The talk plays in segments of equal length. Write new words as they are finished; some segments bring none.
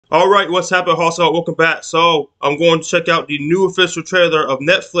Alright, what's happening, HawkSquad? Welcome back. So, I'm going to check out the new official trailer of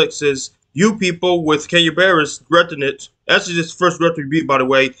Netflix's You People with Kenya Barris directing it. Actually, this is the first director beat, by the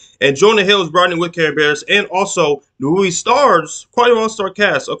way. And Jonah Hill is writing with Kenya Barris. And also, the movie stars quite an all-star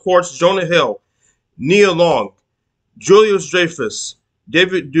cast. Of course, Jonah Hill, Nia Long, Julius Dreyfus,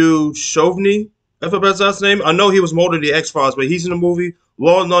 David Duchovny, if I pronounce his last name. I know he was molded in the X-Files, but he's in the movie.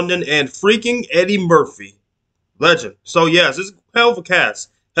 Lauren London, and freaking Eddie Murphy. Legend. So, yes, it's a hell of a cast.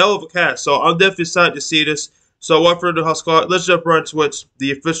 Hell of a cast. So I'm definitely excited to see this. So without further ado, HawkSquad, let's jump right into it.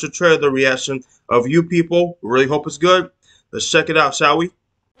 The official trailer reaction of You People. Really hope it's good. Let's check it out, shall we?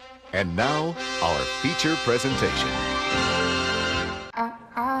 And now, our feature presentation.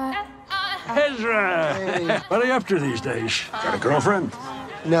 Ezra! Hey. What are you up to these days? Got a girlfriend?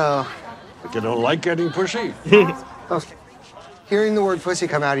 No. But you don't like getting pussy? Okay. Hearing the word pussy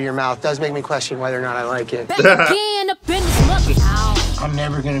come out of your mouth does make me question whether or not I like it. I'm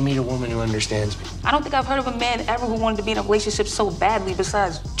never gonna meet a woman who understands me. I don't think I've heard of a man ever who wanted to be in a relationship so badly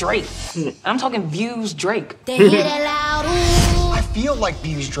besides Drake. I'm talking Views Drake. I feel like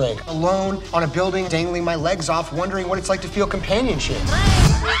Views Drake, alone on a building, dangling my legs off, wondering what it's like to feel companionship.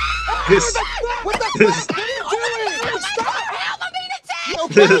 What the fuck? What are you doing? Stop!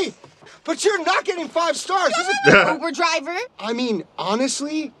 Okay, but you're not getting 5 stars. Uber driver. I mean,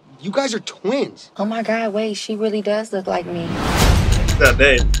 honestly, you guys are twins. Oh my God, wait, she really does look like me. That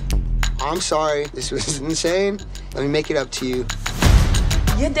name. I'm sorry, this was insane. Let me make it up to you.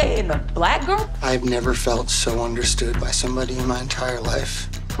 You're dating a black girl? I've never felt so understood by somebody in my entire life.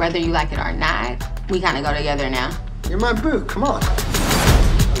 Whether you like it or not, we kind of go together now. You're my boo, come on.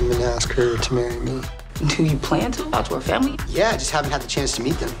 I'm gonna ask her to marry me. Do you plan to? Out to her family? Yeah, I just haven't had the chance to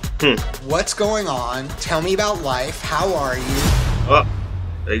meet them. What's going on? Tell me about life. How are you? Oh,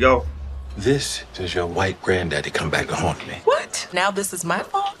 there you go. This is your white granddaddy come back to haunt me. What? Now this is my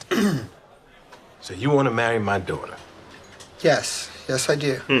fault? So you want to marry my daughter? Yes, yes I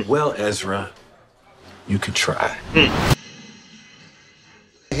do. Well, Ezra, you could try.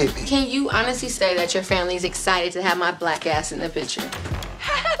 Hate me. Can you honestly say that your family's excited to have my black ass in the picture?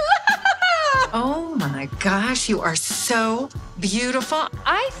 Oh my gosh, you are so beautiful.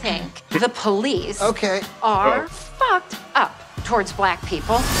 I think the police are fucked up towards black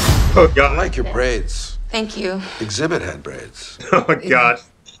people. Oh, God. I like your braids. Thank you. Exhibit had braids. Oh, my God.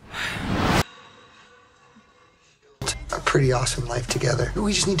 A pretty awesome life together.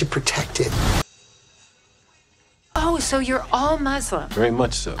 We just need to protect it. Oh, so you're all Muslim. Very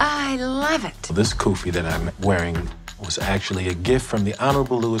much so. I love it. This kufi that I'm wearing was actually a gift from the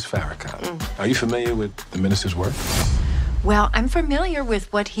Honorable Louis Farrakhan. Are you familiar with the minister's work? Well, I'm familiar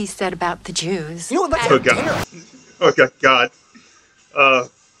with what he said about the Jews. You know what, let's have dinner. Oh, God.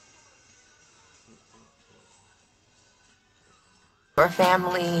 Your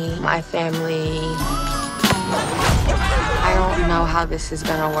family, my family. I don't know how this is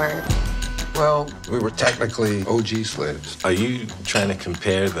gonna work. Well, we were technically OG slaves. Are you trying to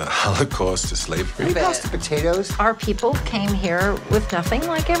compare the Holocaust to slavery? You pass the potatoes. Our people came here with nothing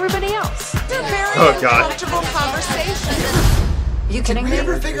like everybody else. Oh, God. Are you kidding Did me? we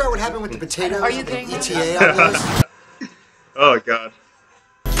ever figure out what happened with the potatoes? Are you kidding me? ETA on those? Oh, God.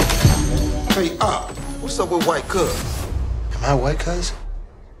 Hey, what's up with white cuz? Am I white cuz?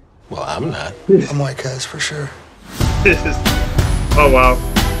 Well, I'm not. I'm white cuz for sure. Oh, wow.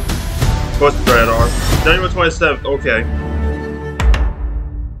 What's the radar? January 27th, okay.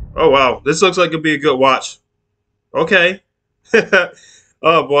 Oh, wow. This looks like it'll be a good watch. Okay.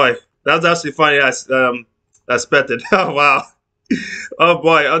 Oh, boy. That's actually funny as expected. Oh, wow. Oh,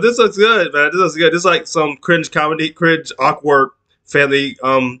 boy. Oh, this looks good, man. This looks good. This is like some cringe, awkward family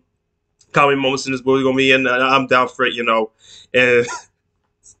comedy moments in this movie gonna be in. I'm down for it, you know. And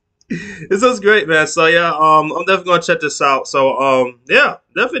this looks great, man. So yeah, I'm definitely gonna check this out. So yeah,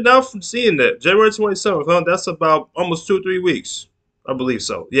 definitely down for seeing it. January 27th, huh? That's about almost 2 or 3 weeks, I believe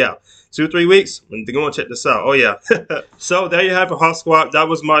so. Yeah, 2 or 3 weeks. I'm gonna check this out. Oh yeah. So there you have it, HawkSquad. That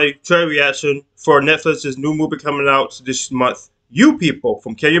was my trailer reaction for Netflix's new movie coming out this month, You People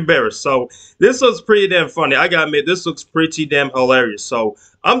from Kenya Barris. So this looks pretty damn funny. I gotta admit, this looks pretty damn hilarious. So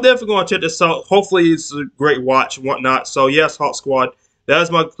I'm definitely gonna check this out. Hopefully it's a great watch and whatnot. So yes, HawkSquad. That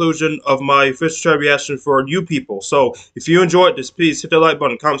is my conclusion of my official trailer reaction for You People. So if you enjoyed this, please hit the like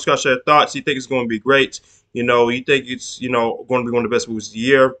button, comment, subscribe, share your thoughts. You think it's going to be great? You know, you think it's, you know, going to be one of the best movies of the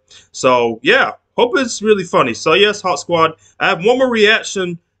year. So yeah, hope it's really funny. So yes, HawkSquad, I have one more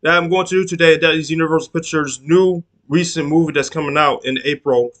reaction that I'm going to do today. That is Universal Pictures' new recent movie that's coming out in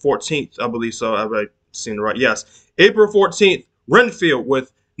April 14th, I believe. So have I seen it right? Yes, April 14th. Renfield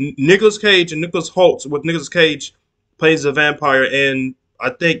with Nicolas Cage and Nicholas Hoult, with Nicolas Cage plays a vampire, and I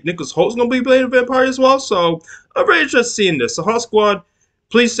think Nicholas Holt's going to be playing a vampire as well. So I'm very interested in seeing this. So HawkSquad,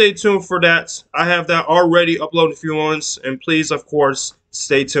 please stay tuned for that. I have that already uploaded in a few months. And please, of course,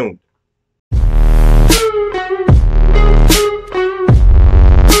 stay tuned.